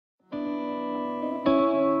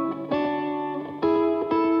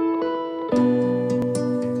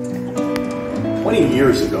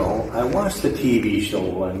years ago, I watched the TV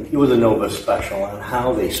show, and it was a Nova special, on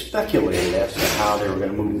how they speculated as to how they were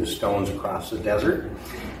going to move the stones across the desert.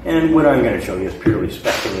 And what I'm going to show you is purely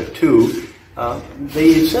speculative too.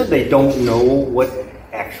 They said they don't know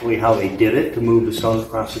how they did it to move the stones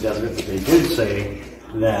across the desert, but they did say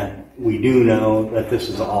that we do know that this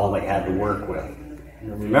is all they had to work with.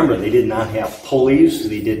 And remember, they did not have pulleys,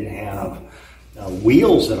 they didn't have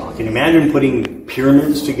wheels at all. Can you imagine putting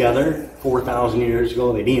pyramids together 4,000 years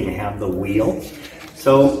ago? They didn't even have the wheel.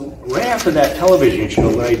 So right after that television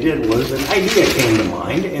show, what I did was an idea came to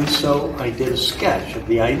mind, and so I did a sketch of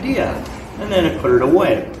the idea, and then I put it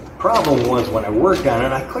away. The problem was when I worked on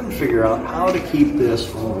it, I couldn't figure out how to keep this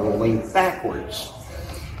from rolling backwards.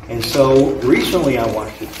 And so recently I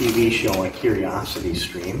watched a TV show on Curiosity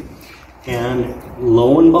Stream, and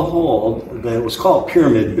lo and behold, it was called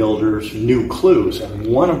Pyramid Builders New Clues, and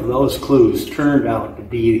one of those clues turned out to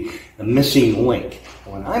be the missing link.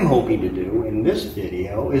 What I'm hoping to do in this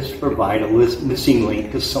video is to provide a missing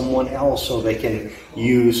link to someone else so they can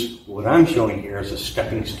use what I'm showing here as a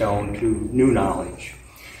stepping stone to new knowledge.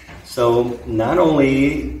 So not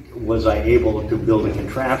only was I able to build a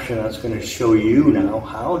contraption that's going to show you now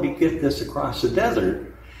how to get this across the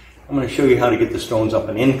desert, I'm going to show you how to get the stones up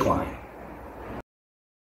an incline.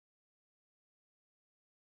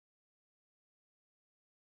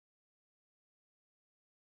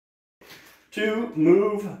 To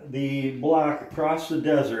move the block across the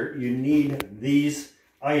desert, you need these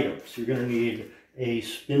items. You're going to need a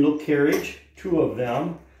spindle carriage, 2 of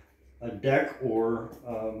them, a deck or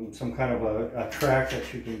some kind of a track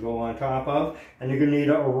that you can go on top of, and you're going to need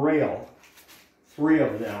a rail, 3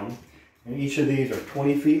 of them, and each of these are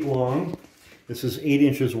 20 feet long. This is 8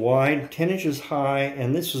 inches wide, 10 inches high,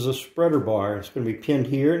 and this is a spreader bar. It's going to be pinned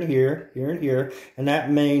here and here, here and here, and that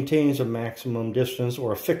maintains a maximum distance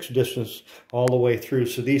or a fixed distance all the way through,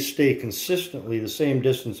 so these stay consistently the same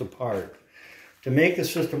distance apart. To make the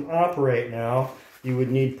system operate now, you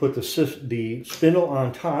would need to put the spindle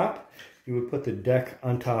on top. You would put the deck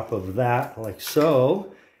on top of that, like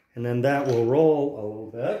so, and then that will roll a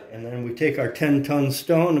little bit, and then we take our 10-ton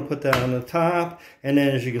stone and put that on the top, and then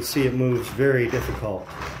as you can see, it moves very difficult.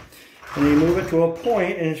 And you move it to a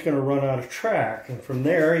point, and it's going to run out of track, and from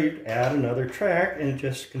there you add another track and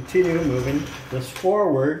just continue moving this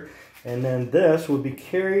forward, and then this would be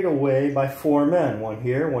carried away by 4 men, 1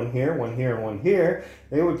 here, 1 here, 1 here, and 1 here.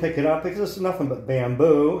 They would pick it up because this is nothing but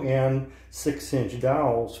bamboo and 6-inch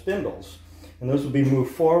dowel spindles, and those would be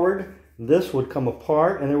moved forward. This would come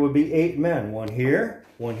apart, and there would be 8 men, 1 here,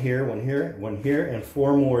 1 here, 1 here, 1 here, and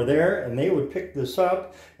 4 more there, and they would pick this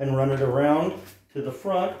up and run it around to the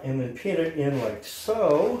front and then pin it in like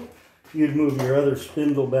so. You'd move your other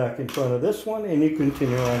spindle back in front of this one, and you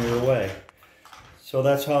continue on your way. So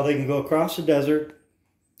that's how they can go across the desert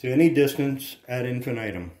to any distance ad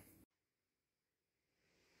infinitum.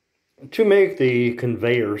 To make the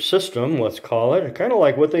conveyor system, let's call it, kind of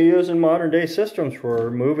like what they use in modern day systems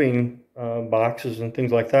for moving boxes and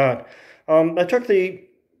things like that. I took the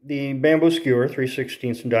bamboo skewer,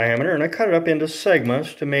 3/16 in diameter, and I cut it up into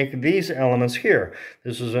segments to make these elements here.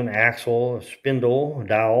 This is an axle, a spindle, a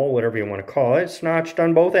dowel, whatever you want to call it. It's notched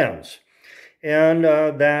on both ends. And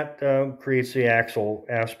that creates the axle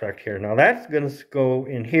aspect here. Now that's going to go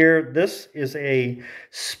in here. This is a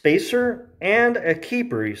spacer and a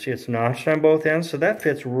keeper. You see it's notched on both ends, so that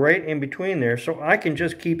fits right in between there. So I can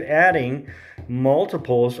just keep adding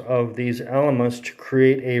multiples of these elements to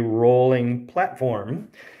create a rolling platform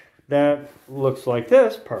that looks like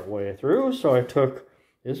this partway through. So I took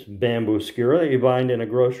this bamboo skewer that you find in a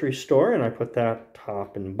grocery store, and I put that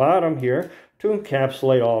top and bottom here to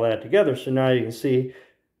encapsulate all that together. So now you can see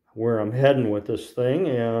where I'm heading with this thing,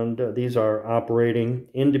 and these are operating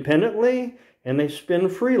independently and they spin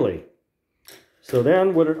freely. So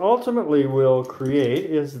then what it ultimately will create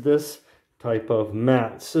is this type of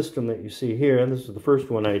mat system that you see here. This is the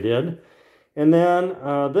first one I did. And then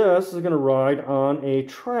this is going to ride on a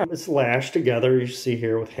track. It's lashed together, you see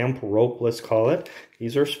here, with hemp rope, let's call it.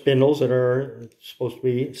 These are spindles that are supposed to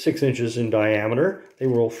be 6 inches in diameter. They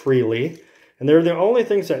roll freely. And they're the only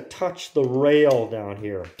things that touch the rail down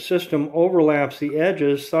here. The system overlaps the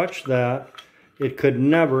edges such that it could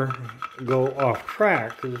never go off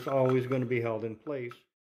track because it's always going to be held in place.